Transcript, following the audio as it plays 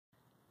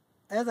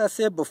As I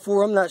said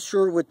before, I'm not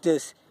sure what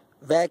this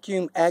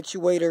vacuum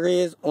actuator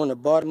is on the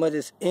bottom of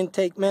this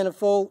intake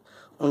manifold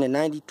on the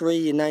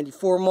 93 and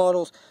 94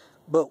 models,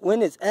 but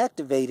when it's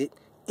activated,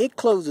 it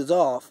closes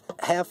off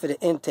half of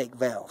the intake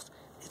valves.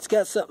 It's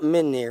got something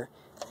in there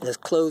that's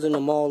closing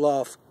them all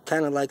off,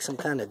 kind of like some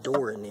kind of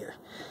door in there.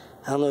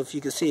 I don't know if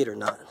you can see it or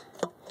not,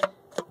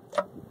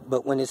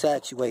 but when it's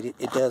actuated,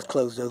 it does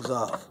close those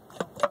off.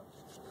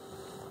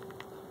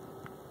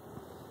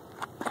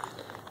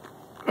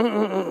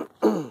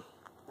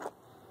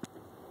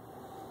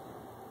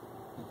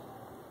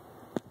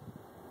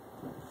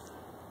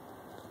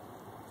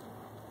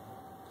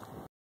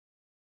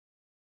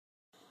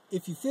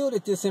 If you feel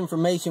that this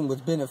information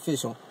was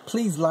beneficial,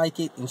 please like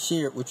it and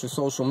share it with your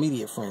social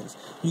media friends.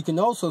 You can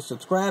also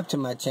subscribe to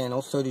my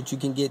channel so that you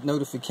can get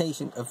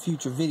notification of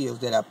future videos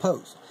that I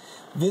post.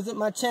 Visit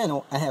my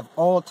channel. I have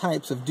all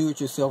types of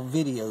do-it-yourself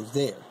videos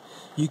there.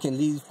 You can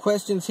leave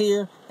questions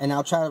here and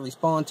I'll try to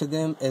respond to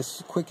them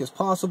as quick as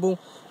possible.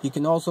 You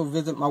can also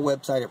visit my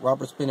website at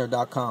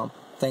robertspinner.com.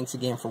 Thanks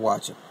again for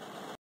watching.